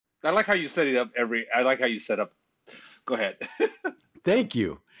I like how you set it up I like how you set up. Go ahead. Thank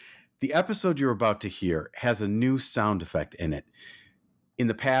you. The episode you're about to hear has a new sound effect in it. In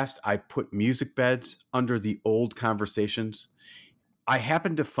the past, I put music beds under the old conversations. I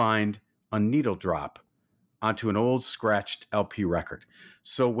happened to find a needle drop onto an old scratched LP record.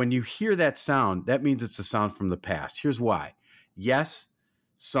 So when you hear that sound, that means it's a sound from the past. Here's why. Yes,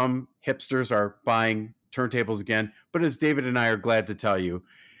 some hipsters are buying turntables again, but as David and I are glad to tell you,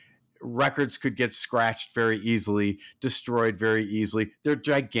 records could get scratched very easily, destroyed very easily. They're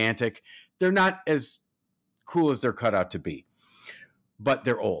gigantic. They're not as cool as they're cut out to be, but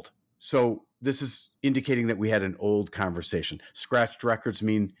they're old. So this is indicating that we had an old conversation. Scratched records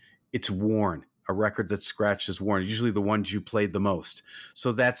mean it's worn. A record that's scratched is worn, usually the ones you played the most.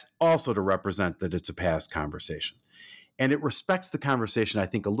 So that's also to represent that it's a past conversation. And it respects the conversation, I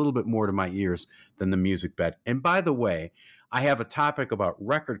think, a little bit more to my ears than the music bed. And by the way, I have a topic about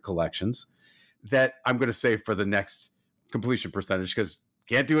record collections that I'm going to save for the next completion percentage because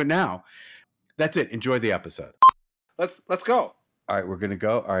can't do it now. That's it. Enjoy the episode. Let's go. All right, we're going to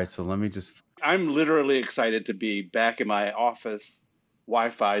go. All right, so let me just... I'm literally excited to be back in my office.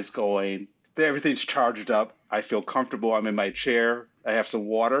 Wi-Fi's going. Everything's charged up. I feel comfortable. I'm in my chair. I have some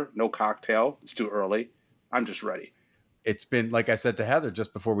water. No cocktail. It's too early. I'm just ready. It's been, like I said to Heather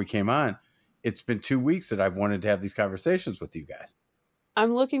just before we came on, it's been 2 weeks that I've wanted to have these conversations with you guys.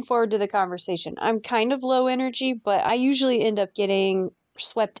 I'm looking forward to the conversation. I'm kind of low energy, but I usually end up getting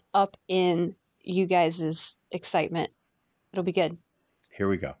swept up in you guys' excitement. It'll be good. Here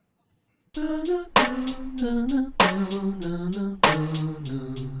we go.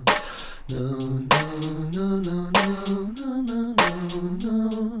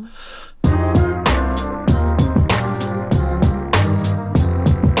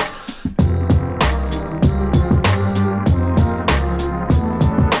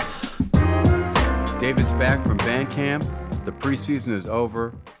 David's back from band camp. The preseason is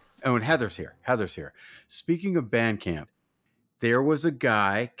over. Oh, and Heather's here. Speaking of band camp, there was a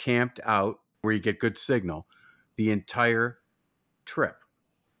guy camped out where you get good signal the entire trip.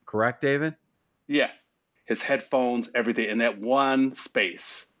 Correct, David? Yeah. His headphones, everything in that one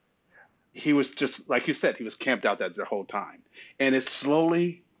space. He was just, like you said, he was camped out that the whole time. And it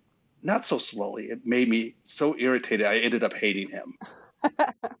slowly, not so slowly, it made me so irritated. I ended up hating him.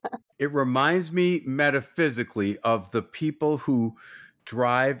 It reminds me metaphysically of the people who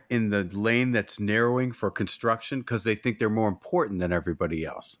drive in the lane that's narrowing for construction because they think they're more important than everybody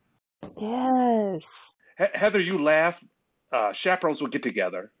else. Yes. Heather, you laugh. Chaperones would get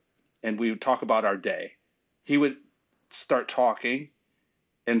together and we would talk about our day. He would start talking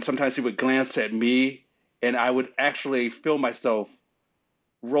and sometimes he would glance at me and I would actually feel myself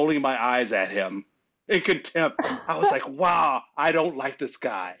rolling my eyes at him in contempt. I was like, wow, I don't like this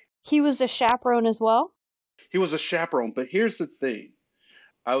guy. He was a chaperone as well? He was a chaperone, but here's the thing.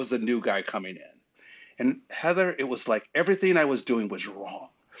 I was a new guy coming in. And Heather, it was like everything I was doing was wrong.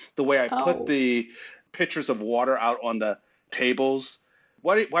 The way I put the pitchers of water out on the tables.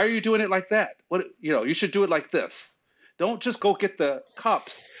 Why are you doing it like that? You should do it like this. Don't just go get the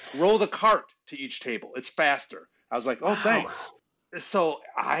cups. Roll the cart to each table. It's faster. I was like, oh, thanks. So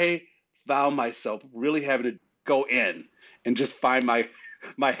I found myself really having to go in and just find my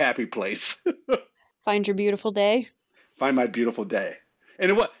happy place. Find your beautiful day. Find my beautiful day.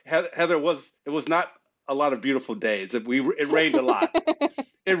 And Heather, it was not a lot of beautiful days. It rained a lot.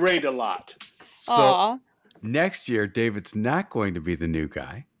 It rained a lot. So next year, David's not going to be the new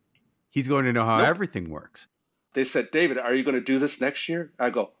guy. He's going to know how everything works. They said, David, are you going to do this next year? I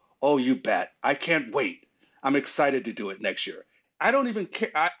go, oh, you bet. I can't wait. I'm excited to do it next year. I don't even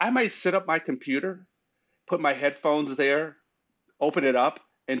care. I might set up my computer, put my headphones there, open it up,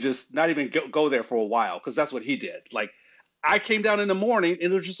 and just not even go there for a while, because that's what he did. Like, I came down in the morning,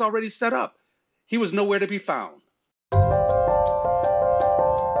 and it was just already set up. He was nowhere to be found.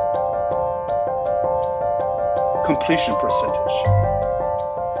 Completion percentage.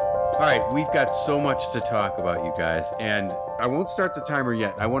 All right, we've got so much to talk about, you guys, and I won't start the timer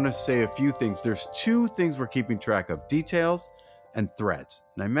yet. I want to say a few things. There's two things we're keeping track of: details and threads.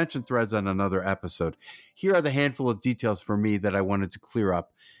 And I mentioned threads on another episode. Here are the handful of details for me that I wanted to clear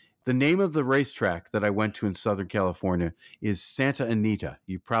up. The name of the racetrack that I went to in Southern California is Santa Anita.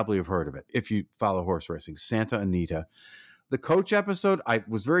 You probably have heard of it if you follow horse racing. Santa Anita. The coach episode, I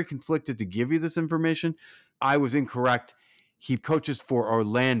was very conflicted to give you this information. I was incorrect. He coaches for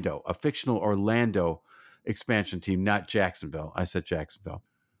Orlando, a fictional Orlando expansion team, not Jacksonville. I said Jacksonville.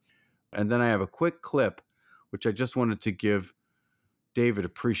 And then I have a quick clip, which I just wanted to give David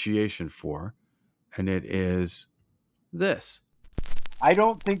appreciation for, and it is this. I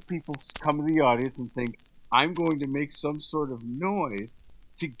don't think people come to the audience and think, I'm going to make some sort of noise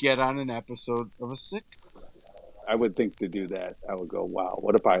to get on an episode of a sitcom. I would think to do that. I would go, wow,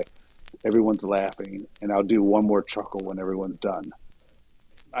 what if everyone's laughing and I'll do one more chuckle when everyone's done.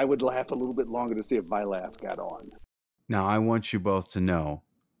 I would laugh a little bit longer to see if my laugh got on. Now, I want you both to know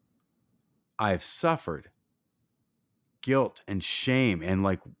I've suffered guilt and shame and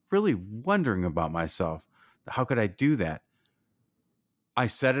like really wondering about myself. How could I do that? I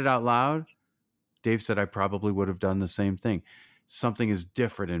said it out loud. Dave said I probably would have done the same thing. Something is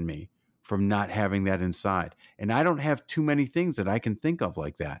different in me from not having that inside. And I don't have too many things that I can think of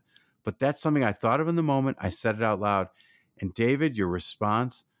like that. But that's something I thought of in the moment. I said it out loud. And David, your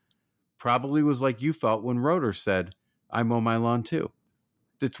response probably was like you felt when Roeder said, I mow my lawn too.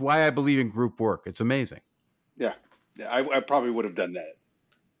 That's why I believe in group work. It's amazing. Yeah. I probably would have done that.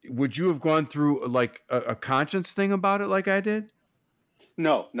 Would you have gone through like a conscience thing about it like I did?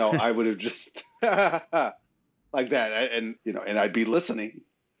 No, I would have just like that. And I'd be listening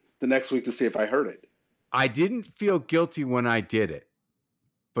the next week to see if I heard it. I didn't feel guilty when I did it,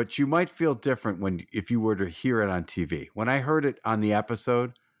 but you might feel different if you were to hear it on TV. When I heard it on the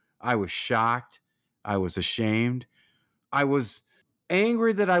episode, I was shocked. I was ashamed. I was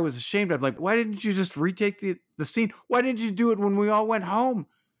angry that I was ashamed. I'm like, why didn't you just retake the scene? Why didn't you do it when we all went home?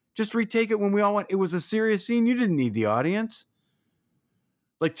 Just retake it when we all went. It was a serious scene. You didn't need the audience.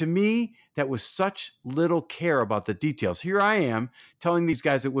 Like, to me, that was such little care about the details. Here I am telling these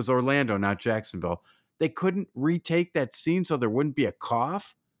guys it was Orlando, not Jacksonville. They couldn't retake that scene so there wouldn't be a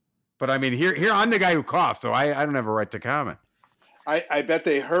cough. But I mean, here I'm the guy who coughed, so I don't have a right to comment. I bet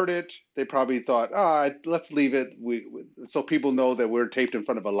they heard it. They probably thought, let's leave it so people know that we're taped in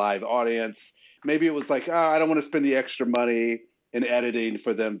front of a live audience. Maybe it was like, I don't want to spend the extra money in editing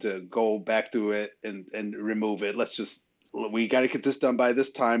for them to go back to it and remove it. We got to get this done by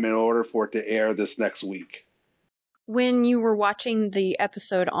this time in order for it to air this next week. When you were watching the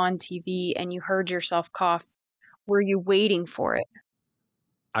episode on TV and you heard yourself cough, were you waiting for it?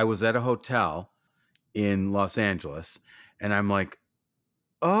 I was at a hotel in Los Angeles, and I'm like,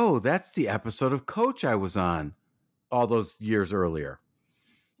 oh, that's the episode of Coach I was on all those years earlier,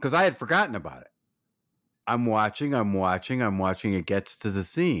 because I had forgotten about it. I'm watching. It gets to the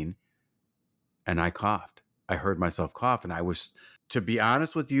scene, and I coughed. I heard myself cough, and I was, to be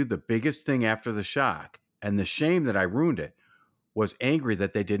honest with you, the biggest thing after the shock and the shame that I ruined it was angry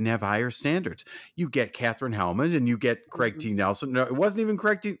that they didn't have higher standards. You get Katherine Helmond and you get Craig T. Nelson. No, it wasn't even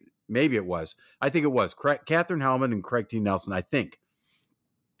Craig T. Maybe it was. I think it was. Katherine Helmond and Craig T. Nelson, I think.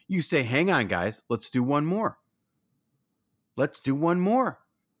 You say, hang on, guys. Let's do one more.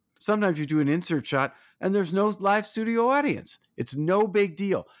 Sometimes you do an insert shot and there's no live studio audience. It's no big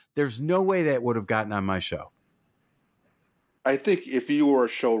deal. There's no way that would have gotten on my show. I think if you were a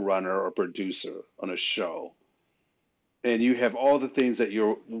showrunner or producer on a show and you have all the things that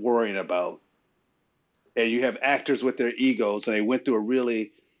you're worrying about and you have actors with their egos and they went through a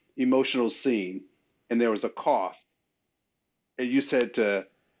really emotional scene and there was a cough and you said to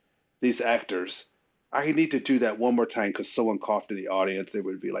these actors, I need to do that one more time because someone coughed in the audience, they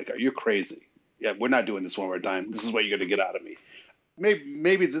would be like, are you crazy? Yeah, we're not doing this one more time. This is what you're going to get out of me.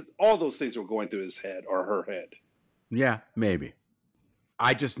 Maybe all those things were going through his head or her head. Yeah, maybe.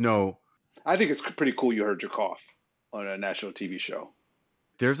 I just know. I think it's pretty cool you heard your cough on a national TV show.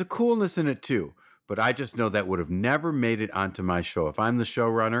 There's a coolness in it too, but I just know that would have never made it onto my show. If I'm the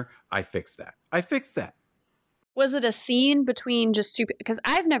showrunner, I fix that. Was it a scene between just two? Because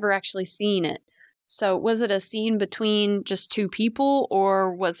I've never actually seen it. So was it a scene between just two people,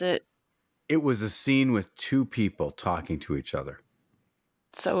 or was it? It was a scene with two people talking to each other.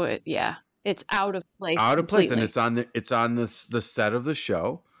 So it's out of place. Out of place, and it's on the set of the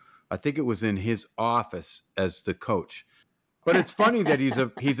show. I think it was in his office as the coach. But it's funny that he's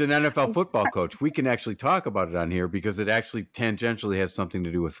an NFL football coach. We can actually talk about it on here because it actually tangentially has something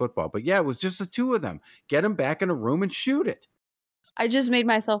to do with football. But yeah, it was just the two of them. Get them back in a room and shoot it. I just made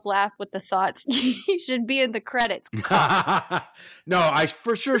myself laugh with the thoughts. You should be in the credits. No, I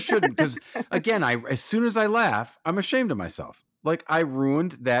for sure shouldn't. Because again, as soon as I laugh, I'm ashamed of myself. Like I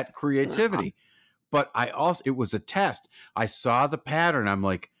ruined that creativity. But it was a test. I saw the pattern. I'm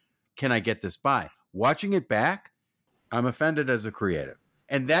like, can I get this by? Watching it back, I'm offended as a creative.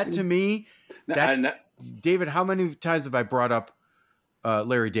 And that to me, David, how many times have I brought up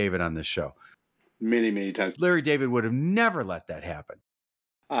Larry David on this show? Many, many times. Larry David would have never let that happen.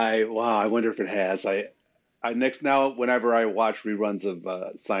 I wonder if it has. Now, whenever I watch reruns of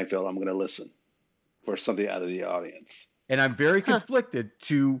Seinfeld, I'm going to listen for something out of the audience. And I'm very conflicted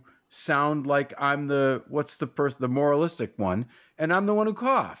to sound like I'm the moralistic one, and I'm the one who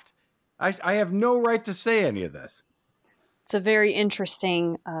coughed. I have no right to say any of this. It's a very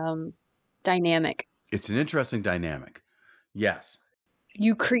interesting dynamic. It's an interesting dynamic. Yes.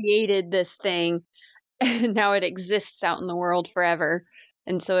 You created this thing, and now it exists out in the world forever.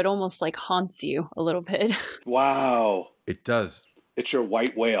 And so it almost like haunts you a little bit. Wow. It does. It's your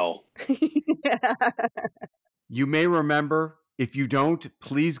white whale. Yeah. You may remember. If you don't,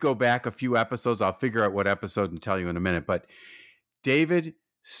 please go back a few episodes. I'll figure out what episode and tell you in a minute. But David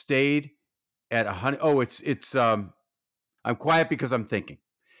stayed at a honey. Oh, I'm quiet because I'm thinking.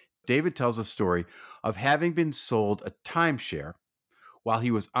 David tells a story of having been sold a timeshare while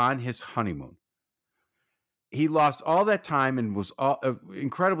he was on his honeymoon. He lost all that time and was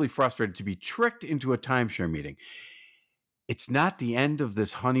incredibly frustrated to be tricked into a timeshare meeting. It's not the end of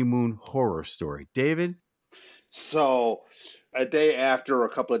this honeymoon horror story. David? So a day after, or a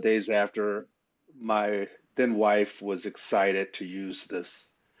couple of days after, my then wife was excited to use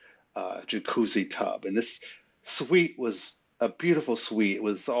this jacuzzi tub. And this suite was a beautiful suite. It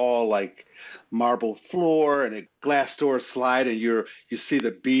was all like marble floor and a glass door slide, and you see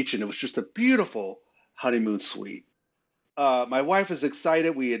the beach, and it was just a beautiful honeymoon suite. My wife was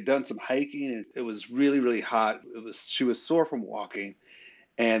excited. We had done some hiking, and it was really, really hot. She was sore from walking.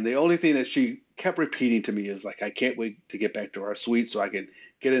 And the only thing that she kept repeating to me is like, I can't wait to get back to our suite so I can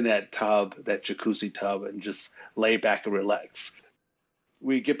get in that tub, that jacuzzi tub, and just lay back and relax.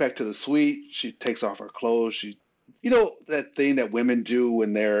 We get back to the suite. She takes off her clothes. You know, that thing that women do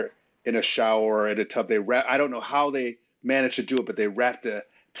when they're in a shower or in a tub, I don't know how they manage to do it, but they wrap the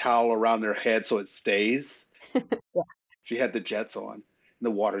towel around their head so it stays. Yeah. She had the jets on and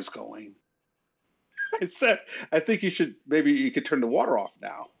the water's going. I said, I think maybe you could turn the water off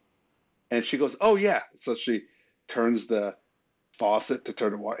now. And she goes, oh yeah. So she turns the faucet to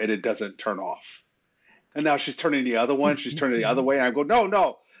turn the water, and it doesn't turn off. And now she's turning the other one. She's turning the other way. And I go,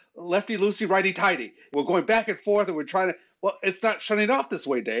 no, lefty loosey, righty tighty. We're going back and forth, and we're trying to, well, it's not shutting off this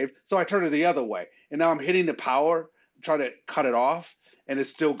way, Dave. So I turn it the other way. And now I'm hitting the power, trying to cut it off, and it's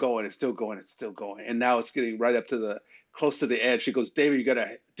still going, it's still going, it's still going. And now it's getting right up to close to the edge. She goes, David, you got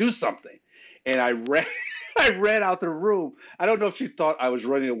to do something. And I ran out the room. I don't know if she thought I was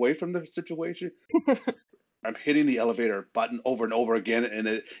running away from the situation. I'm hitting the elevator button over and over again, and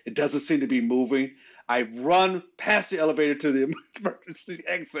it doesn't seem to be moving. I run past the elevator to the emergency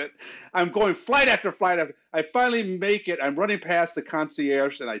exit. I'm going flight after flight after. I finally make it. I'm running past the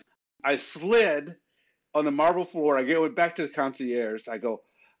concierge, and I slid on the marble floor. I went back to the concierge. I go,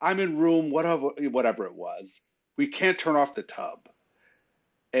 I'm in room whatever it was. We can't turn off the tub.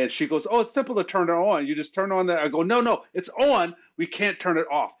 And she goes, oh, it's simple to turn it on. You just turn on that. I go, no, it's on. We can't turn it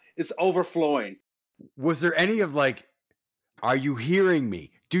off. It's overflowing. Was there any of like, are you hearing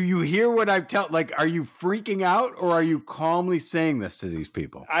me? Do you hear what I'm telling? Like, are you freaking out, or are you calmly saying this to these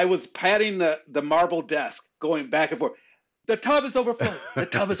people? I was patting the marble desk, going back and forth. The tub is overflowing. The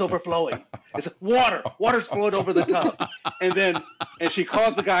tub is overflowing. It's water. Water's flowing over the tub. And she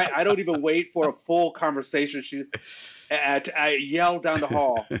calls the guy. I don't even wait for a full conversation. I yell down the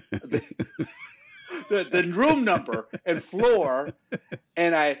hall, the room number and floor,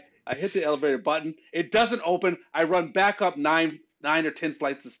 and I hit the elevator button. It doesn't open. I run back up 9 or 10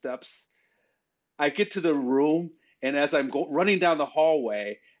 flights of steps. I get to the room, and as I'm running down the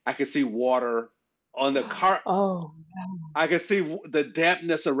hallway, I can see water on the car. Oh, no. I can see the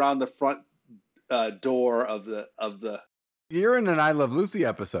dampness around the front door of the. You're in an I Love Lucy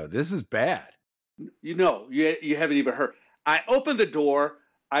episode. This is bad. You know, you haven't even heard. I open the door.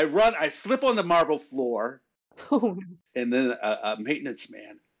 I slip on the marble floor, and then a maintenance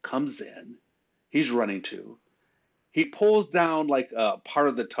man comes in. He's running too. He pulls down like a part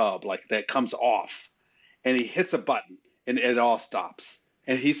of the tub, like that comes off, and he hits a button, and it all stops.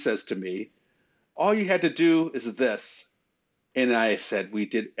 And he says to me, all you had to do is this. And I said, we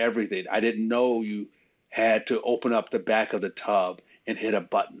did everything. I didn't know you had to open up the back of the tub and hit a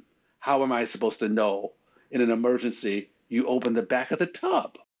button. How am I supposed to know in an emergency you open the back of the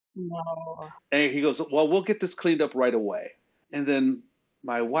tub? No. And he goes, well, we'll get this cleaned up right away. And then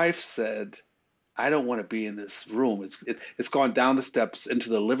my wife said, I don't want to be in this room. It's gone down the steps into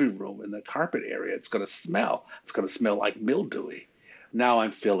the living room in the carpet area. It's going to smell. It's going to smell like mildewy. Now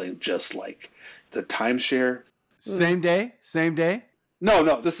I'm feeling just like the timeshare. Same day?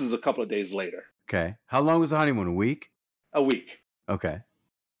 No, this is a couple of days later. Okay. How long was the honeymoon? A week? A week. Okay.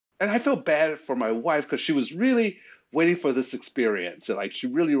 And I feel bad for my wife because she was really waiting for this experience. And like she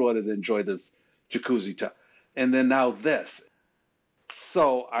really wanted to enjoy this jacuzzi tub. And then now this.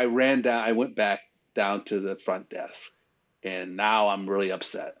 So I went back down to the front desk. And now I'm really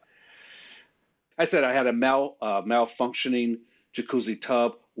upset. I said I had a malfunctioning jacuzzi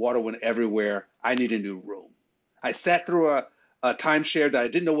tub. Water went everywhere. I need a new room. I sat through a timeshare that I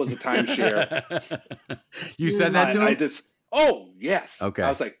didn't know was a timeshare. You said that to him? Oh, yes. Okay. I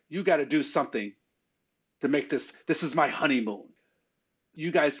was like, you got to do something to make this. This is my honeymoon.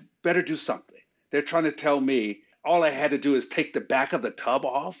 You guys better do something. They're trying to tell me all I had to do is take the back of the tub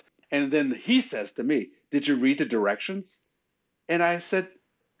off. And then he says to me, did you read the directions? And I said,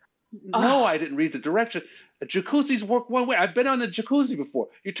 no, I didn't read the directions. Jacuzzis work one way. I've been on the jacuzzi before.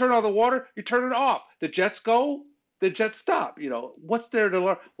 You turn on the water, you turn it off. The jets go, the jets stop. What's there to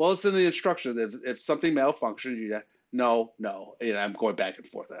learn? Well, it's in the instructions. If something malfunctions, no. I'm going back and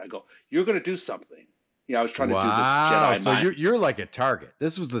forth. And I go, you're going to do something. I was trying to do this Jedi so mind. You're like a target.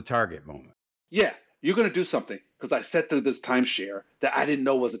 This was the target moment. Yeah, you're going to do something because I sat through this timeshare that I didn't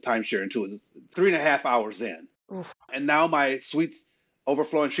know was a timeshare until it was 3.5 hours in. Oof. And now my suite's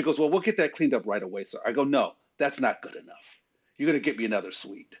overflowing. She goes, well, we'll get that cleaned up right away, sir. I go, no, that's not good enough. You're going to get me another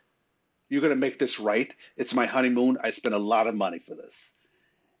suite. You're going to make this right. It's my honeymoon. I spent a lot of money for this.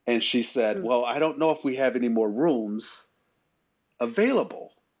 And she said, well, I don't know if we have any more rooms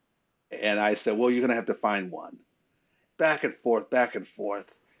available. And I said, well, you're going to have to find one. Back and forth, back and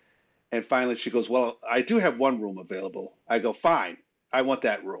forth. And finally she goes, well, I do have one room available. I go, fine. I want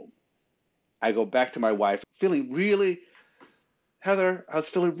that room. I go back to my wife, feeling really, Heather, I was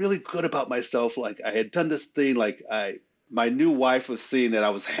feeling really good about myself. Like I had done this thing, like my new wife was seeing that I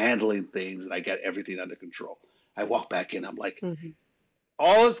was handling things and I got everything under control. I walk back in, I'm like,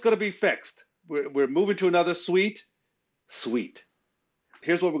 all is going to be fixed. We're moving to another suite. Sweet.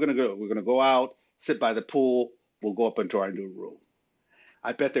 Here's what we're going to do. We're going to go out, sit by the pool. We'll go up into our new room.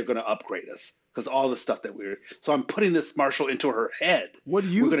 I bet they're going to upgrade us because all the stuff that so I'm putting this, Marshall, into her head. What do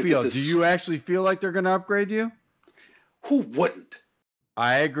you feel? Do you actually feel like they're going to upgrade you? Who wouldn't?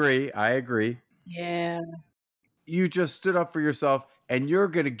 I agree. Yeah. You just stood up for yourself and you're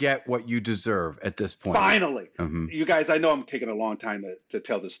going to get what you deserve at this point. Finally. You guys, I know I'm taking a long time to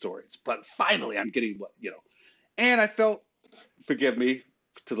tell the stories, but finally I'm getting and I felt, forgive me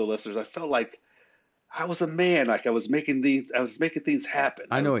to the listeners, I felt like I was a man, like I was making things happen.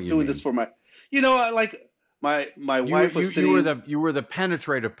 I know what you mean. Doing this for my, like my wife was sitting. You were the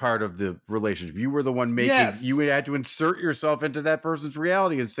penetrative part of the relationship. You were the one making. Yes. You had to insert yourself into that person's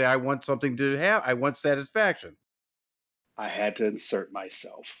reality and say, "I want something to have. I want satisfaction." I had to insert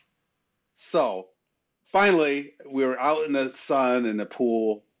myself. So finally, we were out in the sun in the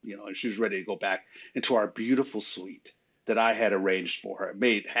pool, and she was ready to go back into our beautiful suite that I had arranged for her,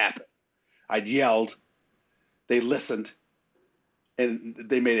 made happen. I'd yelled, they listened, and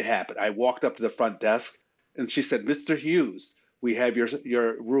they made it happen. I walked up to the front desk, and she said, Mr. Hughes, we have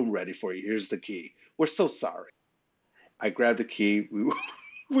your room ready for you. Here's the key. We're so sorry. I grabbed the key.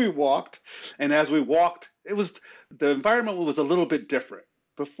 We walked, and as we walked, the environment was a little bit different.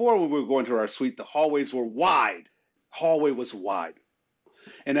 Before, when we were going to our suite, the hallways were wide. Hallway was wide.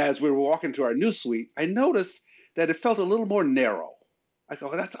 And as we were walking to our new suite, I noticed that it felt a little more narrow. I go,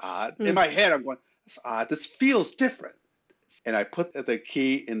 that's odd. In my head, I'm going, that's odd. This feels different. And I put the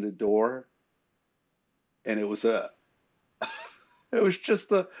key in the door, and it was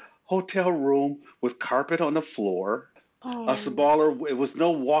just a hotel room with carpet on the floor, a smaller. It was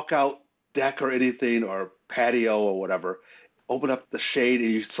no walkout deck or anything or patio or whatever. Open up the shade, and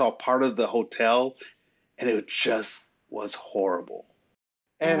you saw part of the hotel, and it just was horrible.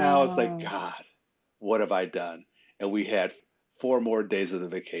 And I was like, God, what have I done? And we had 4 more days of the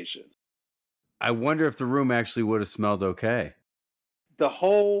vacation. I wonder if the room actually would have smelled okay. The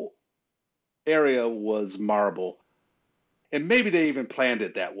whole area was marble. And maybe they even planned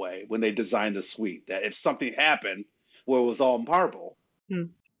it that way when they designed the suite, that if something happened where it was all marble.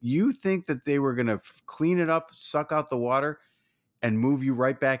 You think that they were going to clean it up, suck out the water, and move you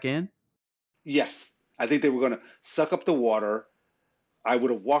right back in? Yes. I think they were going to suck up the water. I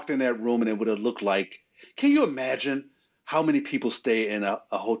would have walked in that room and it would have looked like, can you imagine how many people stay in a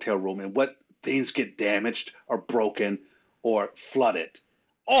hotel room and what things get damaged or broken or flooded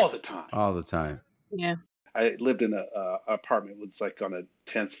all the time? All the time. Yeah. I lived in an apartment. It was like on a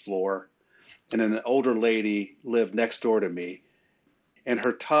 10th floor. And then an older lady lived next door to me. And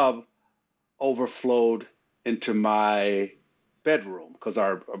her tub overflowed into my bedroom because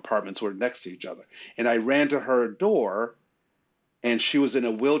our apartments were next to each other. And I ran to her door, and she was in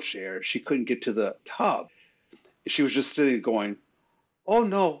a wheelchair. She couldn't get to the tub. She was just sitting going, oh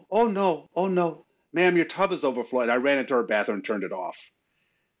no, oh no, oh no. Ma'am, your tub is overflowing. I ran into her bathroom and turned it off.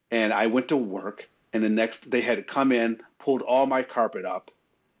 And I went to work, and they had to come in, pulled all my carpet up,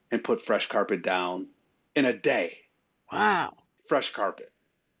 and put fresh carpet down in a day. Wow. Fresh carpet.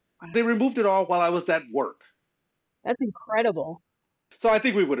 They removed it all while I was at work. That's incredible. So I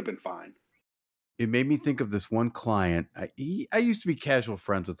think we would have been fine. It made me think of this one client. I used to be casual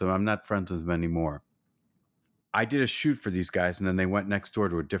friends with him. I'm not friends with him anymore. I did a shoot for these guys, and then they went next door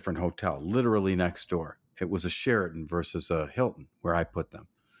to a different hotel, literally next door. It was a Sheraton versus a Hilton where I put them.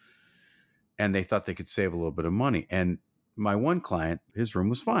 And they thought they could save a little bit of money. And my one client, his room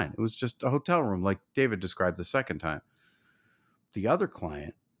was fine. It was just a hotel room like David described the second time. The other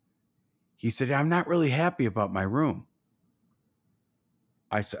client, he said, I'm not really happy about my room.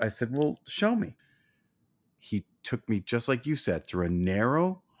 I said, well, show me. He took me, just like you said, through a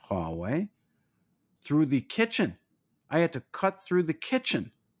narrow hallway, through the kitchen. I had to cut through the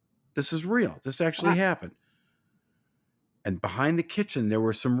kitchen. This is real. This actually happened. And behind the kitchen, there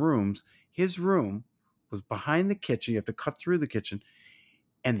were some rooms. His room was behind the kitchen. You have to cut through the kitchen.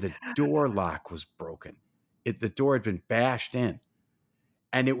 And the door lock was broken. The door had been bashed in.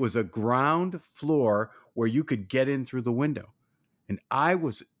 And it was a ground floor where you could get in through the window. And I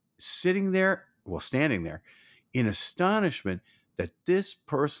was standing there in astonishment that this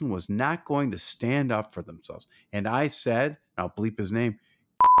person was not going to stand up for themselves. And I said, I'll bleep his name,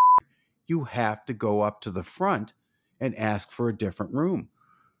 you have to go up to the front and ask for a different room.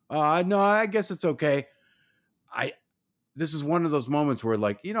 No, I guess it's okay. This is one of those moments where,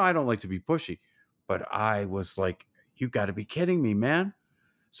 like, I don't like to be pushy, but I was like, you got to be kidding me, man.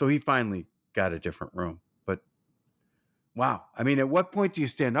 So he finally got a different room. But wow. I mean, at what point do you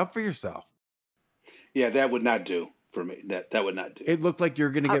stand up for yourself? Yeah, that would not do for me. That would not do. It looked like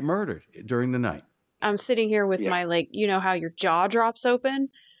you're going to get murdered during the night. I'm sitting here with my, like, you know how your jaw drops open?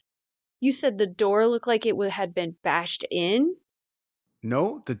 You said the door looked like it had been bashed in?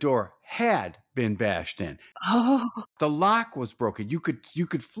 No, the door had been bashed in. Oh. The lock was broken. You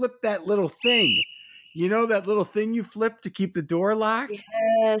could flip that little thing. You know that little thing you flip to keep the door locked?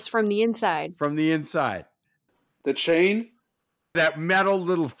 Yes, from the inside. From the inside. The chain? That metal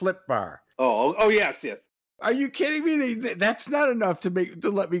little flip bar. Oh, yes. Are you kidding me? That's not enough to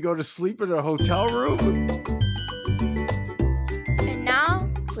let me go to sleep in a hotel room? And now,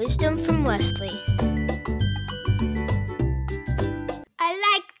 wisdom from Wesley.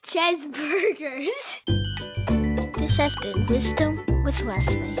 I like cheeseburgers. This has been Wisdom with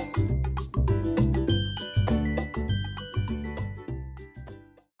Wesley.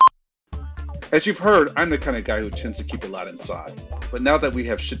 As you've heard, I'm the kind of guy who tends to keep a lot inside. But now that we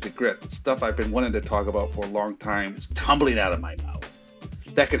have shit to grit, the stuff I've been wanting to talk about for a long time is tumbling out of my mouth.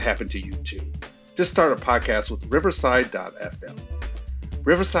 That could happen to you too. Just start a podcast with Riverside.fm.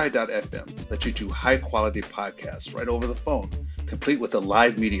 Riverside.fm lets you do high-quality podcasts right over the phone, complete with a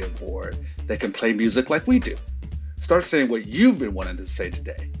live media board that can play music like we do. Start saying what you've been wanting to say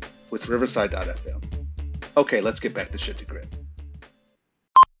today with Riverside.fm. Okay, let's get back to shit to grit.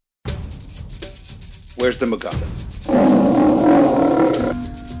 Where's the MacGuffin?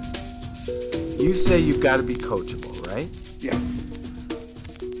 You say you've got to be coachable, right? Yes.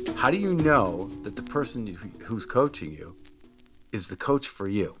 How do you know that the person who's coaching you is the coach for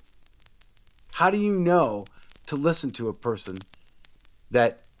you? How do you know to listen to a person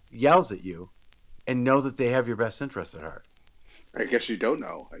that yells at you and know that they have your best interest at heart? I guess you don't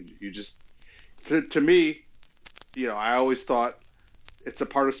know. You just, to me, I always thought it's a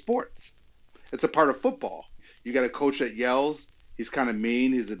part of sports. It's a part of football. You got a coach that yells. He's kind of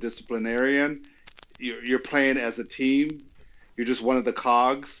mean. He's a disciplinarian. You're playing as a team. You're just one of the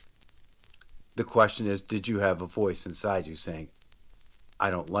cogs. The question is, did you have a voice inside you saying, I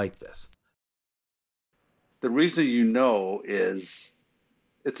don't like this? The reason you know is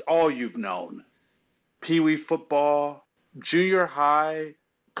it's all you've known. Pee-wee football, junior high,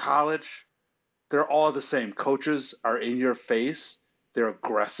 college, they're all the same. Coaches are in your face. They're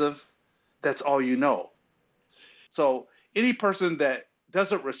aggressive. That's all you know. So any person that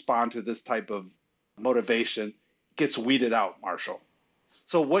doesn't respond to this type of motivation gets weeded out, Marshall.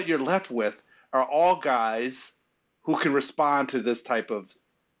 So what you're left with are all guys who can respond to this type of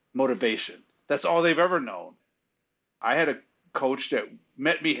motivation. That's all they've ever known. I had a coach that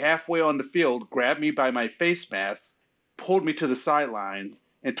met me halfway on the field, grabbed me by my face mask, pulled me to the sidelines,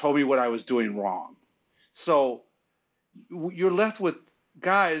 and told me what I was doing wrong. So you're left with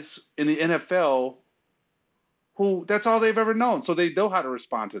guys in the NFL who that's all they've ever known. So they know how to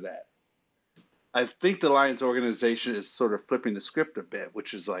respond to that. I think the Lions organization is sort of flipping the script a bit,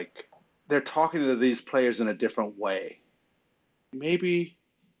 which is like they're talking to these players in a different way. Maybe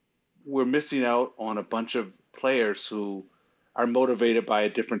we're missing out on a bunch of players who are motivated by a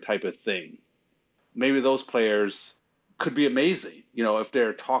different type of thing. Maybe those players could be amazing, if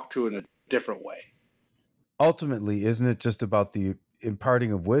they're talked to in a different way. Ultimately, isn't it just about the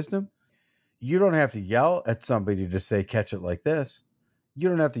imparting of wisdom. You don't have to yell at somebody to say, catch it like this. You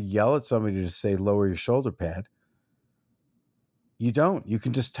don't have to yell at somebody to say, lower your shoulder pad. You don't. You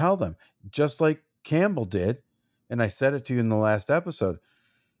can just tell them, just like Campbell did. And I said it to you in the last episode.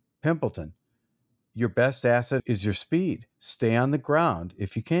 Pimpleton, your best asset is your speed. Stay on the ground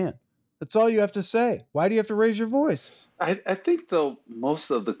if you can. That's all you have to say. Why do you have to raise your voice? I think, though, most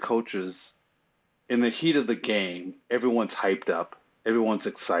of the coaches, in the heat of the game, everyone's hyped up. Everyone's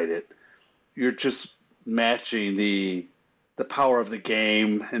excited. You're just matching the power of the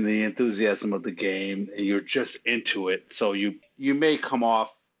game and the enthusiasm of the game, and you're just into it. So you may come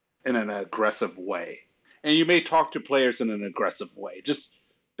off in an aggressive way, and you may talk to players in an aggressive way, just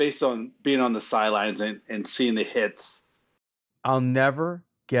based on being on the sidelines and seeing the hits. I'll never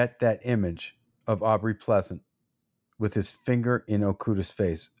get that image of Aubrey Pleasant with his finger in Okudah's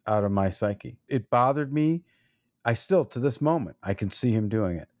face out of my psyche. It bothered me. I still, to this moment, I can see him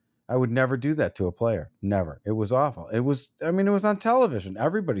doing it. I would never do that to a player. Never. It was awful. It was on television.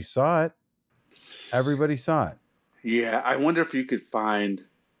 Everybody saw it. Everybody saw it. Yeah, I wonder if you could find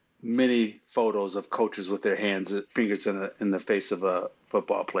many photos of coaches with their fingers in the face of a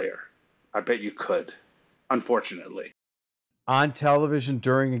football player. I bet you could, unfortunately. On television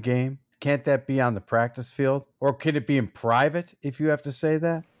during a game? Can't that be on the practice field? Or can it be in private, if you have to say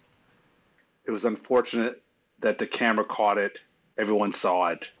that? It was unfortunate that the camera caught it. Everyone saw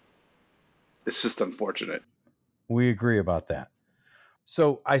it. It's just unfortunate. We agree about that.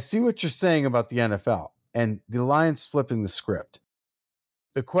 So I see what you're saying about the NFL and the Lions flipping the script.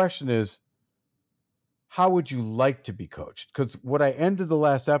 The question is, how would you like to be coached? Because what I ended the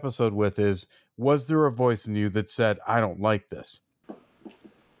last episode with is, was there a voice in you that said, I don't like this?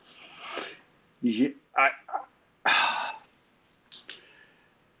 Yeah,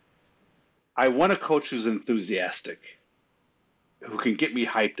 I want a coach who's enthusiastic, who can get me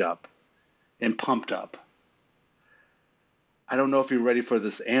hyped up and pumped up. I don't know if you're ready for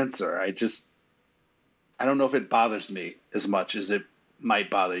this answer. I don't know if it bothers me as much as it might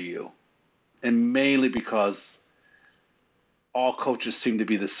bother you. And mainly because all coaches seem to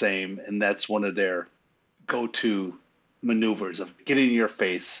be the same, and that's one of their go-to maneuvers of getting in your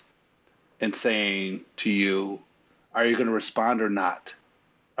face and saying to you, are you going to respond or not?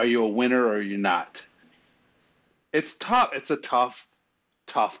 Are you a winner or are you not? It's tough. It's a tough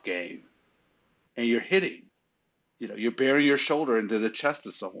game. And you're hitting. You're burying your shoulder into the chest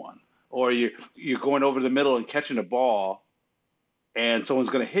of someone. Or you're going over the middle and catching a ball, and someone's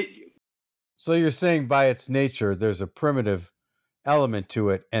going to hit you. So you're saying by its nature, there's a primitive element to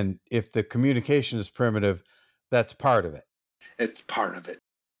it. And if the communication is primitive, that's part of it. It's part of it.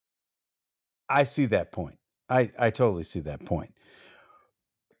 I see that point. I totally see that point.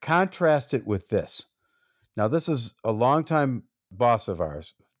 Contrast it with this. Now, this is a longtime boss of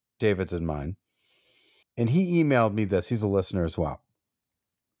ours, David's and mine. And he emailed me this. He's a listener as well.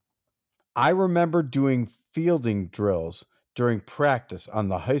 I remember doing fielding drills during practice on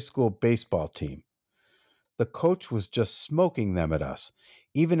the high school baseball team. The coach was just smoking them at us.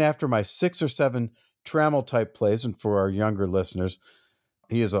 Even after my 6 or 7 Trammell type plays, and for our younger listeners,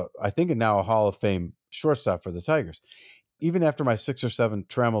 he is I think now a Hall of Fame shortstop for the Tigers. Even after my 6 or 7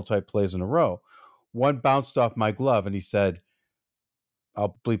 Trammell type plays in a row, one bounced off my glove and he said,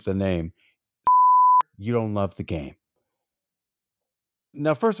 I'll bleep the name, you don't love the game.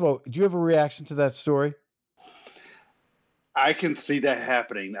 Now, first of all, do you have a reaction to that story? I can see that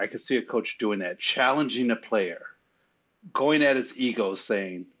happening. I can see a coach doing that, challenging a player, going at his ego,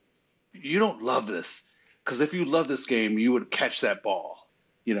 saying, you don't love this, because if you love this game, you would catch that ball.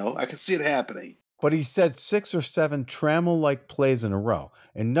 I can see it happening. But he said 6 or 7 Trammell-like plays in a row.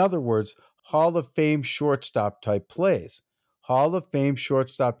 In other words, Hall of Fame shortstop type plays. Hall of Fame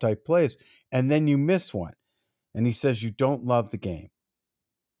shortstop type plays. And then you miss one. And he says, you don't love the game.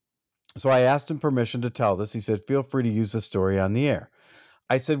 So I asked him permission to tell this. He said, feel free to use the story on the air.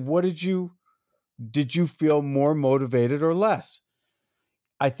 I said, did you feel more motivated or less?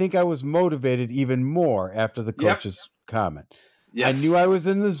 I think I was motivated even more after the coach's comment. Yes. I knew I was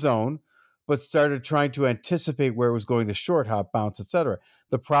in the zone, but started trying to anticipate where it was going to short hop, bounce, etc.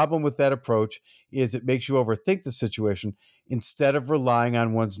 The problem with that approach is it makes you overthink the situation instead of relying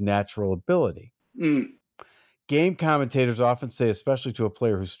on one's natural ability. Game commentators often say, especially to a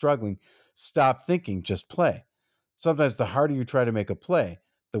player who's struggling, stop thinking, just play. Sometimes the harder you try to make a play,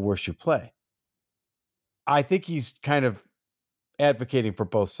 the worse you play. I think he's kind of advocating for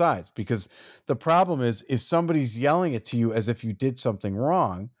both sides, because the problem is if somebody's yelling it to you as if you did something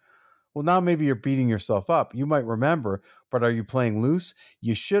wrong, well, now maybe you're beating yourself up. You might remember, but are you playing loose?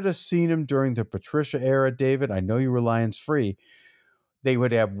 You should have seen him during the Patricia era, David. I know you were Lions free. They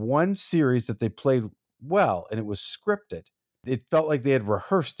would have one series that they played well, and it was scripted. It felt like they had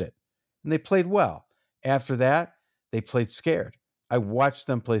rehearsed it, and they played well. After that, they played scared. I watched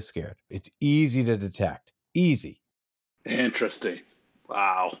them play scared. It's easy to detect. Easy. Interesting.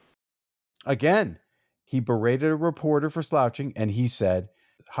 Wow. Again, he berated a reporter for slouching, and he said,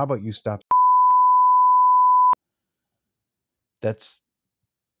 how about you stop?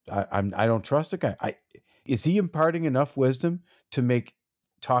 I don't trust the guy. Is he imparting enough wisdom to make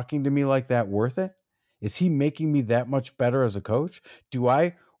talking to me like that worth it? Is he making me that much better as a coach? Do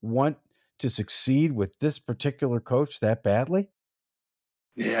I want to succeed with this particular coach that badly?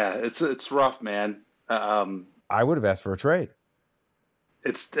 Yeah, it's rough, man. I would have asked for a trade.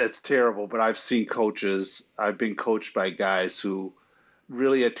 It's terrible, but I've seen coaches. I've been coached by guys who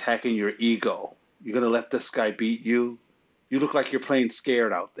really attacking your ego. You're gonna let this guy beat you? You look like you're playing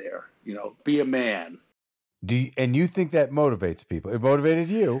scared out there. Be a man. And you think that motivates people? It motivated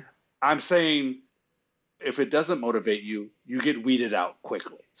you. I'm saying if it doesn't motivate you, you get weeded out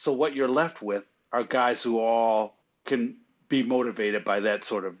quickly. So what you're left with are guys who all can be motivated by that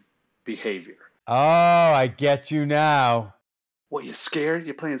sort of behavior. Oh, I get you now. What, you scared?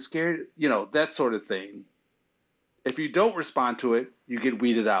 You're playing scared? That sort of thing. If you don't respond to it, you get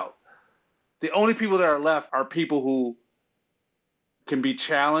weeded out. The only people that are left are people who can be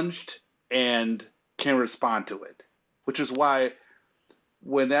challenged and can respond to it, which is why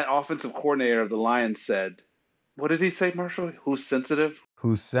when that offensive coordinator of the Lions said, what did he say, Marshall? Who's sensitive?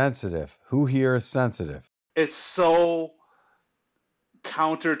 Who's sensitive? Who here is sensitive? It's so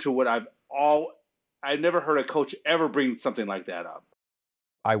counter to what I've never heard a coach ever bring something like that up.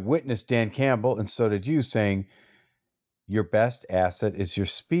 I witnessed Dan Campbell, and so did you, saying your best asset is your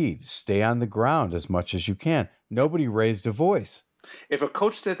speed. Stay on the ground as much as you can. Nobody raised a voice. If a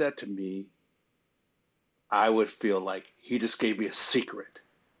coach said that to me, I would feel like he just gave me a secret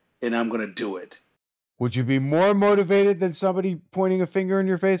and I'm going to do it. Would you be more motivated than somebody pointing a finger in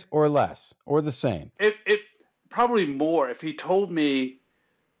your face, or less, or the same? It probably more if he told me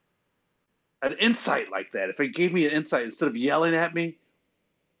an insight like that. If he gave me an insight instead of yelling at me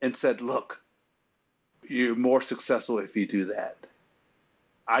and said, look, you're more successful if you do that.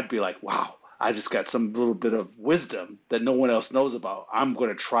 I'd be like, wow, I just got some little bit of wisdom that no one else knows about. I'm going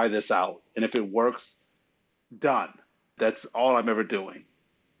to try this out. And if it works, done. That's all I'm ever doing.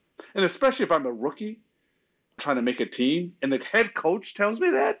 And especially if I'm a rookie trying to make a team and the head coach tells me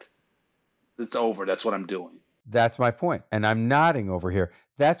that, it's over. That's what I'm doing. That's my point. And I'm nodding over here.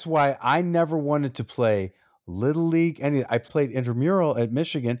 That's why I never wanted to play Little League. I played intramural at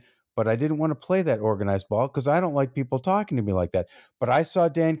Michigan, but I didn't want to play that organized ball because I don't like people talking to me like that. But I saw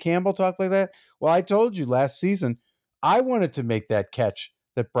Dan Campbell talk like that. Well, I told you last season, I wanted to make that catch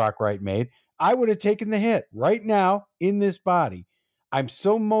that Brock Wright made. I would have taken the hit right now in this body. I'm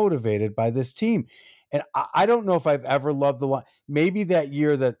so motivated by this team. And I don't know if I've ever loved the line. Maybe that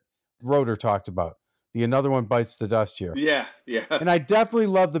year that Roeder talked about, the another one bites the dust year. Yeah. And I definitely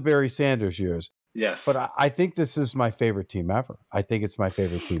love the Barry Sanders years. Yes. But I think this is my favorite team ever. I think it's my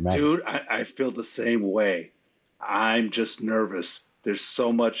favorite team ever. Dude, I feel the same way. I'm just nervous. There's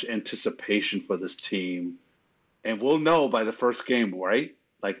so much anticipation for this team. And we'll know by the first game, right?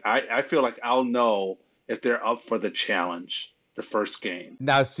 Like, I feel like I'll know if they're up for the challenge the first game.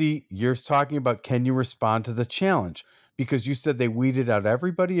 Now, see, you're talking about can you respond to the challenge? Because you said they weeded out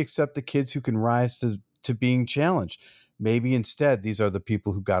everybody except the kids who can rise to being challenged. Maybe instead, these are the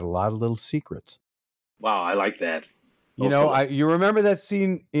people who got a lot of little secrets. Wow, I like that. You remember that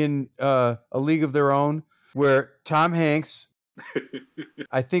scene in A League of Their Own where Tom Hanks,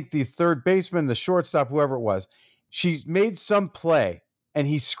 I think the third baseman, the shortstop, whoever it was, she made some play and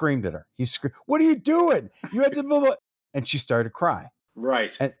he screamed at her. He screamed, "What are you doing? You had to blah, blah." And she started to cry.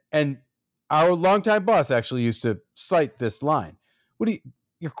 Right. And our longtime boss actually used to cite this line.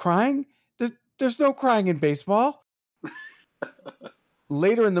 You're crying? There's no crying in baseball.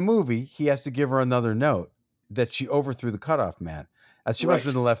 Later in the movie, he has to give her another note that she overthrew the cutoff man. She must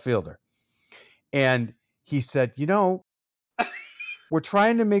have been the left fielder. And he said, we're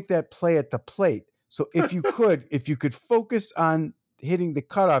trying to make that play at the plate. So if you could focus on hitting the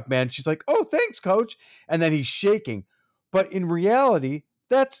cutoff man. She's like, "Oh, thanks, coach." And then he's shaking. But in reality,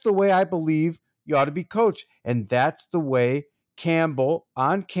 that's the way I believe you ought to be coached. And that's the way Campbell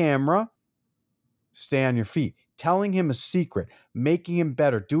on camera, stay on your feet, telling him a secret, making him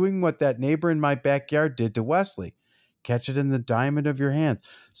better, doing what that neighbor in my backyard did to Wesley. Catch it in the diamond of your hand.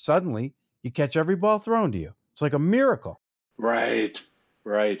 Suddenly, you catch every ball thrown to you. It's like a miracle. Right.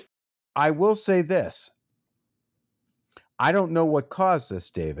 I will say this. I don't know what caused this,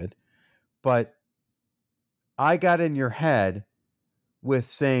 David, but I got in your head with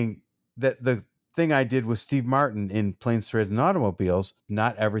saying that the thing I did with Steve Martin in Planes, Trains, and Automobiles,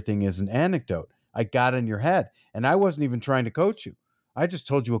 not everything is an anecdote. I got in your head, and I wasn't even trying to coach you. I just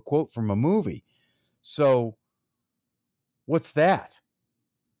told you a quote from a movie. So what's that?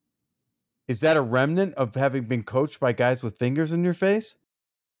 Is that a remnant of having been coached by guys with fingers in your face?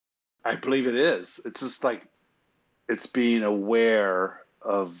 I believe it is. It's just like it's being aware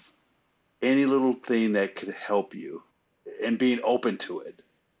of any little thing that could help you and being open to it.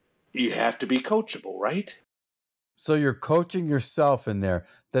 You have to be coachable, right? So you're coaching yourself in there.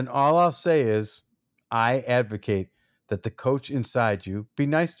 Then all I'll say is I advocate that the coach inside you be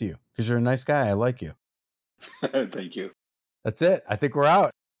nice to you because you're a nice guy. I like you. Thank you. That's it. I think we're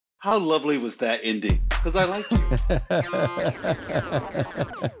out. How lovely was that ending? Because I like you.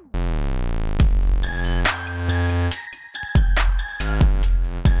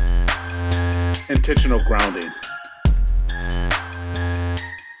 Intentional grounding.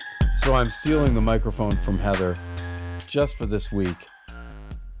 So I'm stealing the microphone from Heather just for this week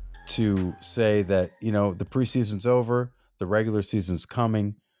to say that, you know, the preseason's over, the regular season's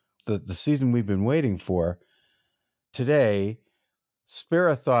coming, the season we've been waiting for. Today, spare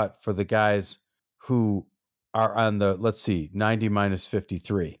a thought for the guys who are on the, let's see, 90 minus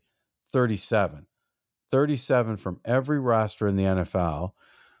 53, 37. 37 from every roster in the NFL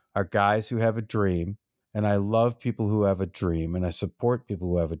are guys who have a dream. And I love people who have a dream, and I support people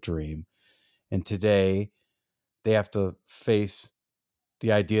who have a dream. And today they have to face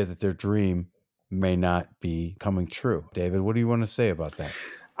the idea that their dream may not be coming true. David, what do you want to say about that?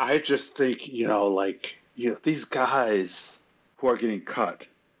 I just think, these guys who are getting cut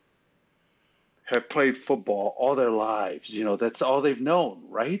have played football all their lives. That's all they've known,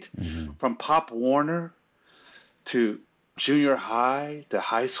 right? Mm-hmm. From Pop Warner to junior high to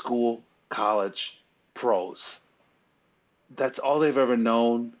high school, college, pros. That's all they've ever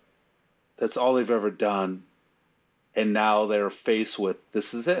known. That's all they've ever done. And now they're faced with,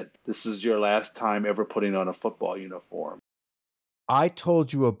 this is it. This is your last time ever putting on a football uniform. I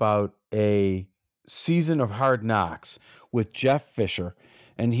told you about a season of Hard Knocks with Jeff Fisher.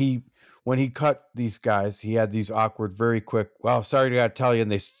 And when he cut these guys, he had these awkward, very quick, well, sorry to tell you.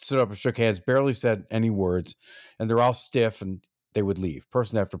 And they stood up and shook hands, barely said any words. And they're all stiff and they would leave,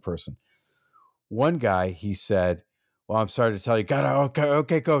 person after person. One guy, he said, well, I'm sorry to tell you,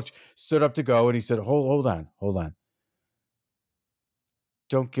 okay, coach, stood up to go. And he said, hold on.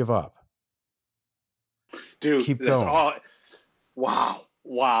 Don't give up. Dude, keep going. Wow.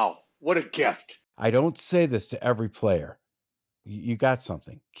 What a gift. I don't say this to every player. You got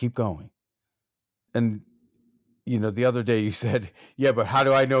something. Keep going. And, the other day you said, yeah, but how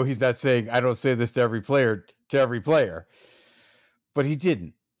do I know he's not saying, I don't say this to every player. But he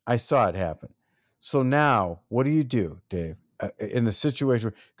didn't. I saw it happen. So now, what do you do, Dave, in a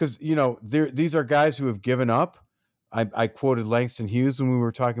situation? Because, these are guys who have given up. I quoted Langston Hughes when we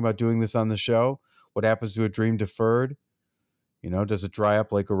were talking about doing this on the show. What happens to a dream deferred? Does it dry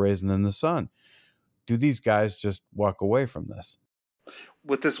up like a raisin in the sun? Do these guys just walk away from this?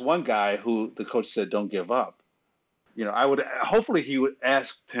 With this one guy who the coach said, don't give up, hopefully he would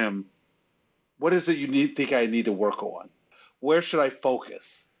ask him, what is it think I need to work on? Where should I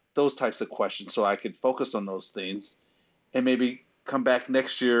focus? Those types of questions, so I could focus on those things and maybe come back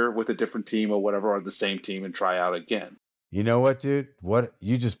next year with a different team or whatever, or the same team, and try out again. You know what, dude? What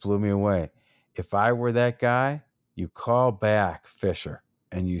you just blew me away. If I were that guy, you call back Fisher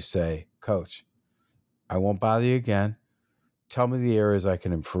and you say, Coach, I won't bother you again. Tell me the areas I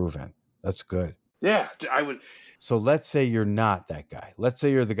can improve in. That's good. Yeah, I would. So let's say you're not that guy. Let's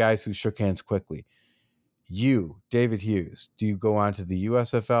say you're the guys who shook hands quickly. You, David Hughes, do you go on to the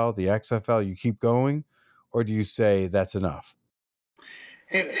USFL, the XFL, you keep going, or do you say that's enough?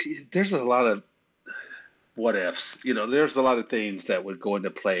 There's a lot of what ifs. There's a lot of things that would go into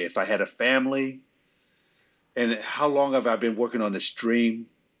play. If I had a family, and how long have I been working on this dream?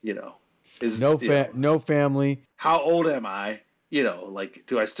 No family. How old am I?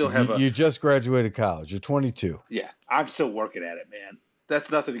 Do I still have You just graduated college. You're 22. Yeah, I'm still working at it, man.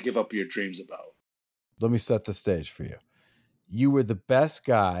 That's nothing to give up your dreams about. Let me set the stage for you. You were the best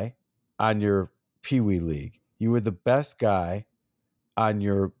guy on your Pee Wee League. You were the best guy on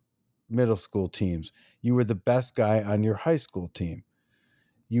your middle school teams. You were the best guy on your high school team.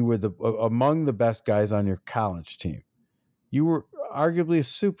 You were among the best guys on your college team. You were arguably a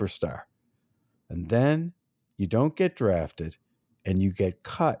superstar. And then you don't get drafted and you get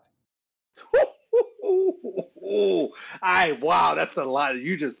cut. Wow, that's a lot.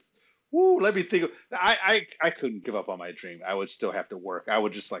 You just, let me think. I couldn't give up on my dream. I would still have to work. I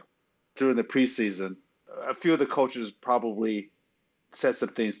would just during the preseason, a few of the coaches probably said some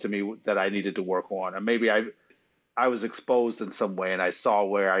things to me that I needed to work on. And maybe I was exposed in some way and I saw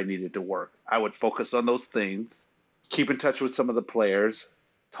where I needed to work. I would focus on those things, keep in touch with some of the players,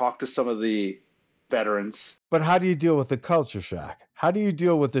 talk to some of the veterans. But how do you deal with the culture shock? How do you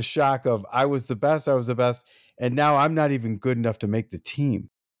deal with the shock of I was the best, and now I'm not even good enough to make the team?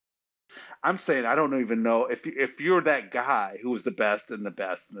 I'm saying I don't even know if you're that guy who was the best and the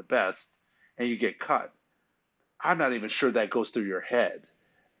best and the best, and you get cut. I'm not even sure that goes through your head.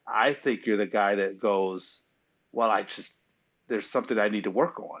 I think you're the guy that goes, well, there's something I need to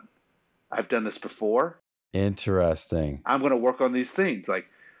work on. I've done this before. Interesting. I'm going to work on these things. Like,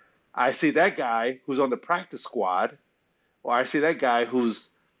 I see that guy who's on the practice squad, or I see that guy who's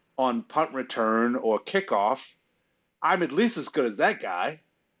on punt return or kickoff. I'm at least as good as that guy.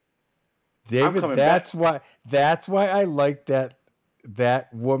 David, that's why I like that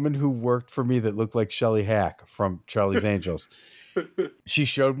woman who worked for me that looked like Shelley Hack from Charlie's Angels. She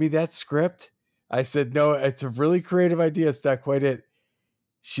showed me that script. I said, no, it's a really creative idea. It's not quite it.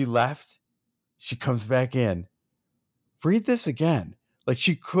 She left. She comes back in. Read this again. Like,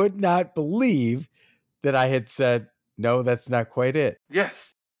 she could not believe that I had said, no, that's not quite it.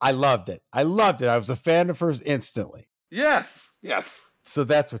 Yes. I loved it. I was a fan of hers instantly. Yes. So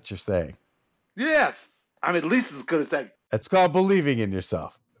that's what you're saying. Yes. I'm at least as good as that. It's called believing in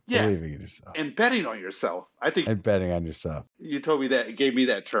yourself. Yeah. Believing in yourself. And betting on yourself. I think. And betting on yourself. You told me that. It gave me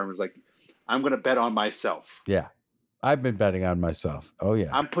that term. It's like, I'm going to bet on myself. Yeah. I've been betting on myself. Oh, yeah.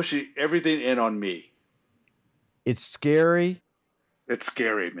 I'm pushing everything in on me. It's scary. It's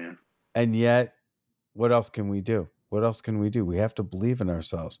scary, man. And yet, what else can we do? We have to believe in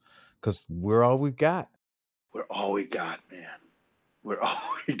ourselves because we're all we've got. We're all we got, man. We're all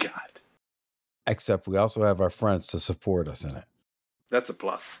we got. Except we also have our friends to support us in it. That's a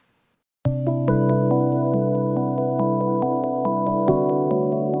plus.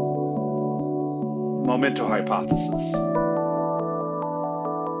 Memento hypothesis.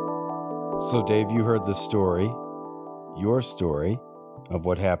 So, Dave, you heard the story, your story, of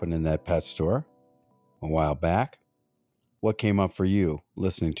what happened in that pet store a while back. What came up for you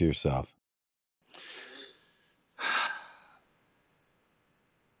listening to yourself?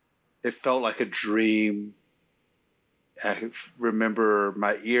 It felt like a dream. I remember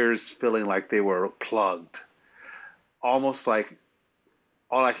my ears feeling like they were plugged. Almost like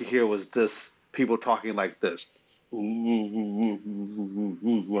all I could hear was people talking like this.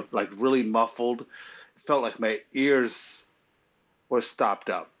 Like really muffled. It felt like my ears were stopped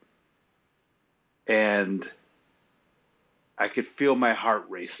up. And I could feel my heart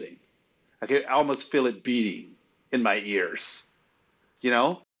racing. I could almost feel it beating in my ears. You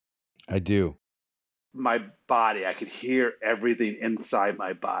know? I do. My body, I could hear everything inside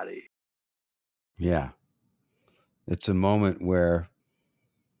my body. Yeah. It's a moment where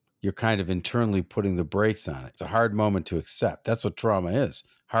you're kind of internally putting the brakes on it. It's a hard moment to accept. That's what trauma is.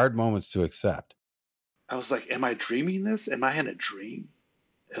 Hard moments to accept. I was like, am I dreaming this? Am I in a dream?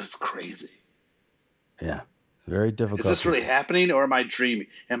 It was crazy. Yeah. Very difficult. Is this really happening or am I dreaming?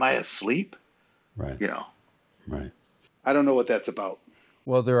 Am I asleep? Right. You know. Right. I don't know what that's about.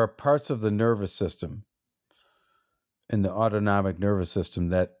 Well, there are parts of the nervous system in the autonomic nervous system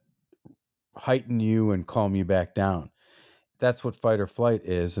that heighten you and calm you back down. That's what fight or flight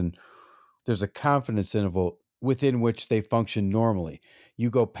is. And there's a confidence interval within which they function normally.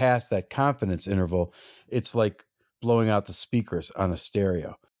 You go past that confidence interval, it's like blowing out the speakers on a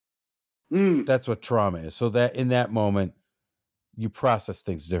stereo. That's what trauma is. So that in that moment, you process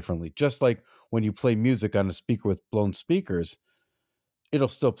things differently. Just like when you play music on a speaker with blown speakers, it'll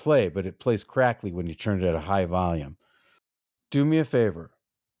still play, but it plays crackly when you turn it at a high volume. Do me a favor.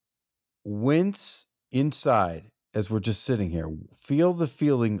 Wince inside as we're just sitting here. Feel the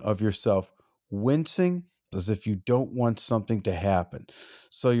feeling of yourself wincing as if you don't want something to happen.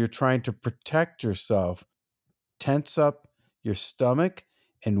 So you're trying to protect yourself. Tense up your stomach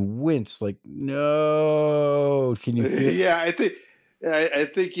and wince like, no. Can you feel? Yeah, I think,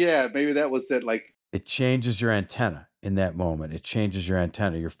 yeah, maybe that was it. Like, it changes your antenna in that moment. It changes your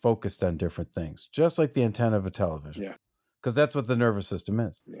antenna. You're focused on different things, just like the antenna of a television. Yeah. Because that's what the nervous system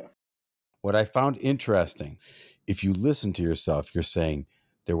is. Yeah. What I found interesting, if you listen to yourself, you're saying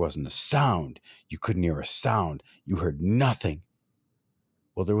there wasn't a sound. You couldn't hear a sound. You heard nothing.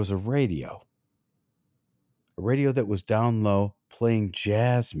 Well, there was a radio that was down low playing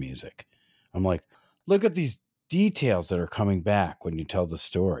jazz music. I'm like, look at these details that are coming back when you tell the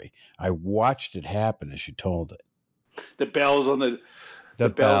story. I watched it happen as you told it. The bells on the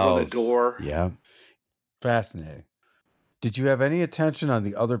bells on the door. Yeah. Fascinating. Did you have any attention on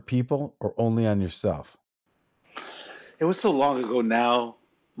the other people or only on yourself? It was so long ago now,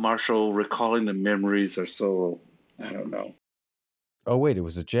 Marshall. Recalling the memories are so, I don't know. Oh, wait, it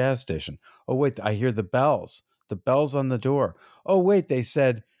was a jazz station. Oh, wait, I hear the bells. The bells on the door. Oh, wait, they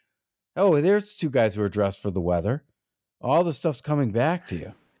said, oh, there's two guys who are dressed for the weather. All the stuff's coming back to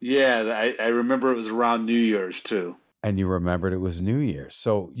you. Yeah, I remember it was around New Year's too. And you remembered it was New Year's.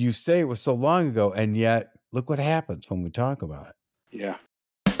 So you say it was so long ago, and yet look what happens when we talk about it. Yeah.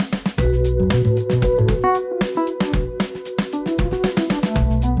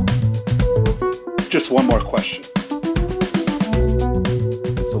 Just one more question.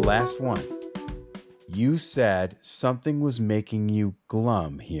 This is the last one. You said something was making you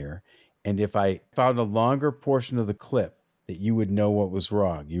glum here, and if I found a longer portion of the clip, that you would know what was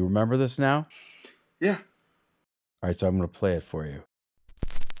wrong. You remember this now? Yeah. All right, so I'm going to play it for you.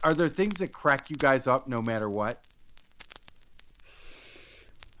 Are there things that crack you guys up no matter what?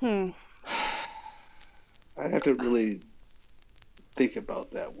 I'd have to really think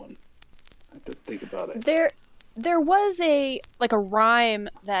about that one. I have to think about it. There was a rhyme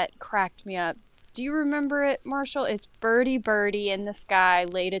that cracked me up. Do you remember it, Marshall? It's birdie, birdie in the sky,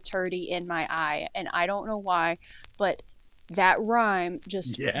 laid a turdy in my eye. And I don't know why, but that rhyme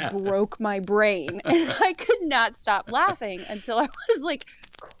just broke my brain. And I could not stop laughing until I was like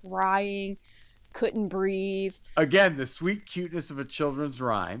crying, couldn't breathe. Again, the sweet cuteness of a children's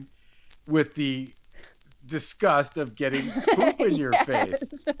rhyme with the disgust of getting poop in your face.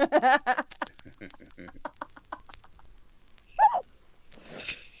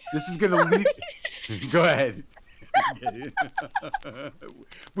 This is going to lead... Go ahead.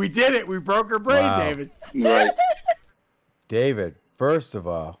 We did it. We broke her brain, wow. David. Right. David, first of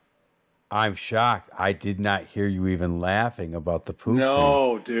all, I'm shocked. I did not hear you even laughing about the poop.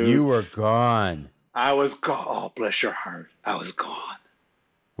 No, thing. Dude. You were gone. I was gone. Oh, bless your heart. I was gone.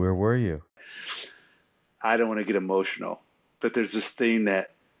 Where were you? I don't want to get emotional, but there's this thing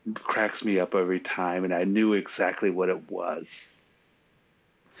that cracks me up every time, and I knew exactly what it was.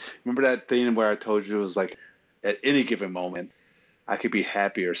 Remember that thing where I told you it was like at any given moment, I could be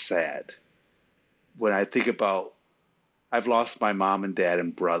happy or sad. When I think about, I've lost my mom and dad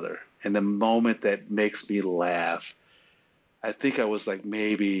and brother, and the moment that makes me laugh, I think I was like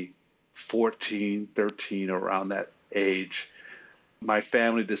maybe 14, 13, around that age. My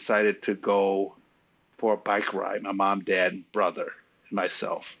family decided to go for a bike ride, my mom, dad, and brother, and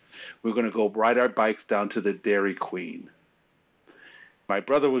myself. We were going to go ride our bikes down to the Dairy Queen. My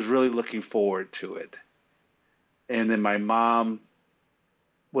brother was really looking forward to it. And then my mom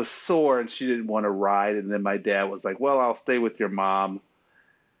was sore and she didn't want to ride. And then my dad was like, well, I'll stay with your mom.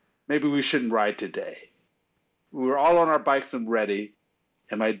 Maybe we shouldn't ride today. We were all on our bikes and ready.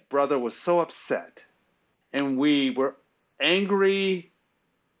 And my brother was so upset. And we were angry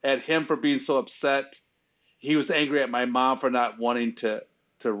at him for being so upset. He was angry at my mom for not wanting to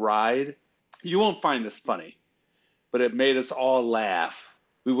ride. You won't find this funny, but it made us all laugh.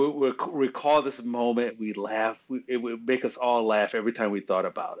 We would recall this moment. We laugh. It would make us all laugh every time we thought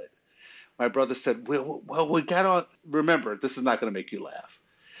about it. My brother said, well, we got all, remember, this is not going to make you laugh.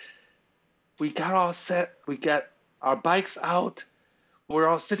 We got all set. We got our bikes out. We're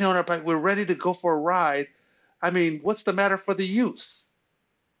all sitting on our bike. We're ready to go for a ride. I mean, what's the matter for the use?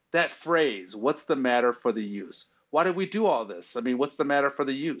 That phrase, what's the matter for the use? Why did we do all this? I mean, what's the matter for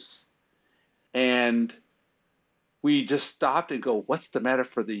the use? And we just stopped and go, what's the matter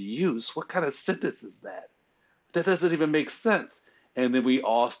for the use? What kind of sentence is that? That doesn't even make sense. And then we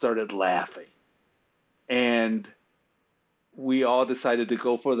all started laughing. And we all decided to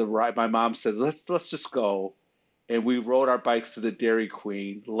go for the ride. My mom said, let's just go. And we rode our bikes to the Dairy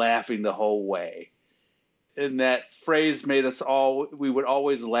Queen, laughing the whole way. And that phrase made us all, we would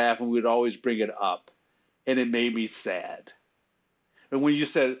always laugh and we would always bring it up. And it made me sad. And when you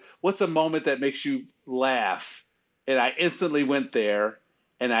said, what's a moment that makes you laugh? And I instantly went there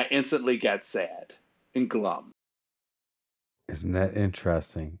and I instantly got sad and glum. Isn't that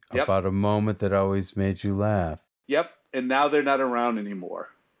interesting? Yep. About a moment that always made you laugh. Yep. And now they're not around anymore.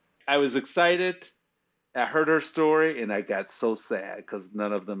 I was excited. I heard her story and I got so sad because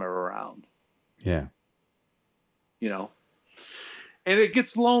none of them are around. Yeah. You know, and it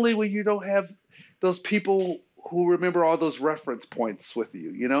gets lonely when you don't have those people who remember all those reference points with you,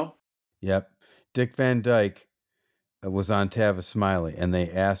 you know? Yep. Dick Van Dyke was on Tavis Smiley and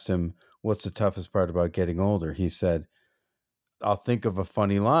they asked him, what's the toughest part about getting older? He said, I'll think of a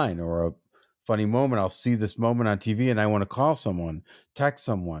funny line or a funny moment. I'll see this moment on TV and I want to call someone, text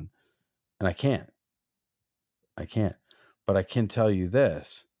someone, and I can't. But I can tell you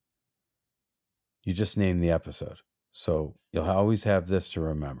this. You just named the episode. So you'll always have this to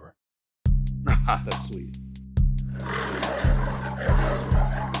remember. That's sweet.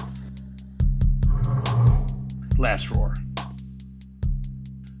 Last roar.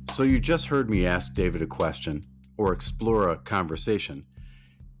 So you just heard me ask David a question or explore a conversation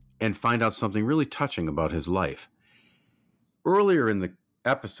and find out something really touching about his life. Earlier in the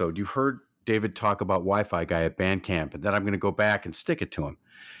episode, you heard David talk about Wi-Fi Guy at band camp and that I'm going to go back and stick it to him.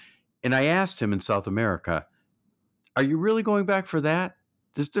 And I asked him in South America, are you really going back for that?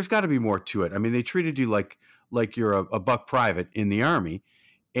 There's got to be more to it. I mean, they treated you like you're a buck private in the Army,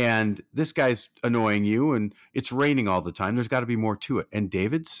 and this guy's annoying you, and it's raining all the time. There's got to be more to it. And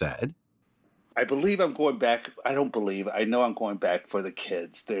David said, I believe I'm going back. I don't believe. I know I'm going back for the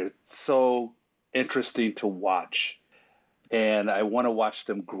kids. They're so interesting to watch, and I want to watch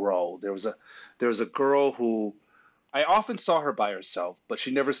them grow. There was a girl who I often saw her by herself, but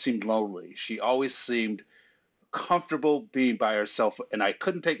she never seemed lonely. She always seemed comfortable being by herself, and I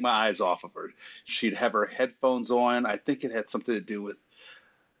couldn't take my eyes off of her. She'd have her headphones on. I think it had something to do with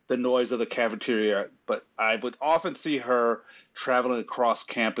the noise of the cafeteria, but I would often see her traveling across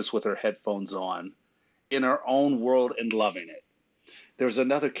campus with her headphones on in her own world and loving it. There was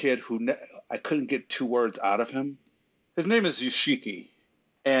another kid who I couldn't get 2 words out of him. His name is Yoshiki,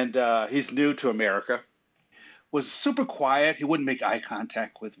 and he's new to America. Was super quiet. He wouldn't make eye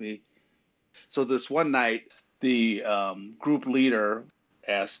contact with me. So this one night, the group leader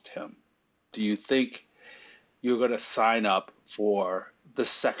asked him, do you think you're going to sign up for the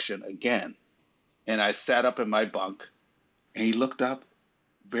section again? And I sat up in my bunk, and he looked up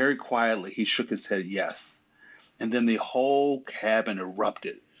very quietly. He shook his head yes. And then the whole cabin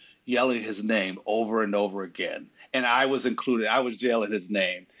erupted, yelling his name over and over again. And I was included. I was yelling his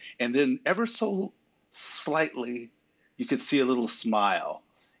name. And then ever so slightly, you could see a little smile.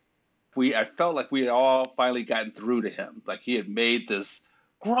 I felt like we had all finally gotten through to him, like he had made this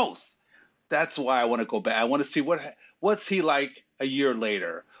growth. That's why I want to go back. I want to see what's he like a year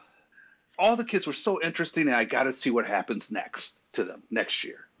later. All the kids were so interesting, and I got to see what happens next to them next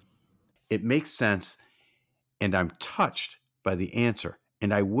year. It makes sense, and I'm touched by the answer.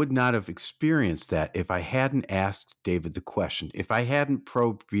 And I would not have experienced that if I hadn't asked David the question, if I hadn't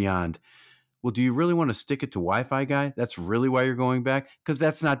probed beyond, well, do you really want to stick it to Wi-Fi Guy? That's really why you're going back? Because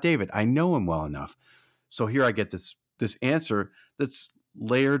that's not David. I know him well enough. So here I get this answer that's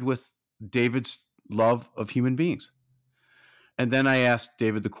layered with David's love of human beings. And then I asked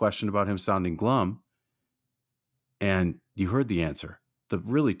David the question about him sounding glum, and you heard the answer, the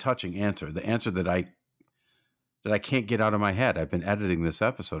really touching answer, the answer that I can't get out of my head. I've been editing this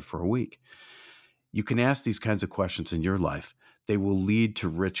episode for a week. You can ask these kinds of questions in your life. They will lead to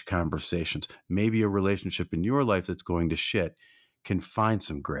rich conversations. Maybe a relationship in your life that's going to shit can find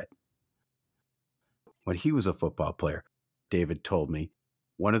some grit. When he was a football player, David told me,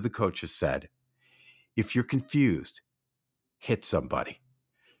 one of the coaches said, if you're confused, hit somebody.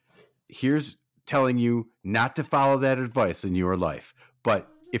 Here's telling you not to follow that advice in your life. But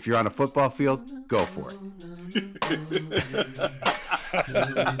if you're on a football field, go for it.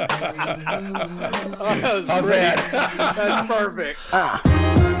 How's that? That's perfect.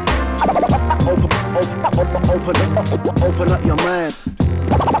 Open up your mind.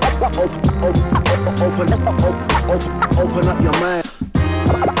 Open up your mind.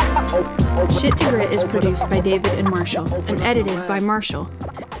 Shit to Grit is produced by David and Marshall and edited by Marshall.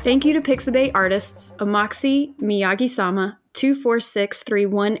 Thank you to Pixabay artists Amoxie, Miyagi-sama,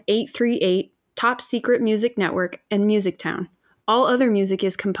 246318838, Top Secret Music Network, and Musictown. All other music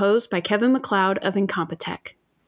is composed by Kevin MacLeod of Incompetech.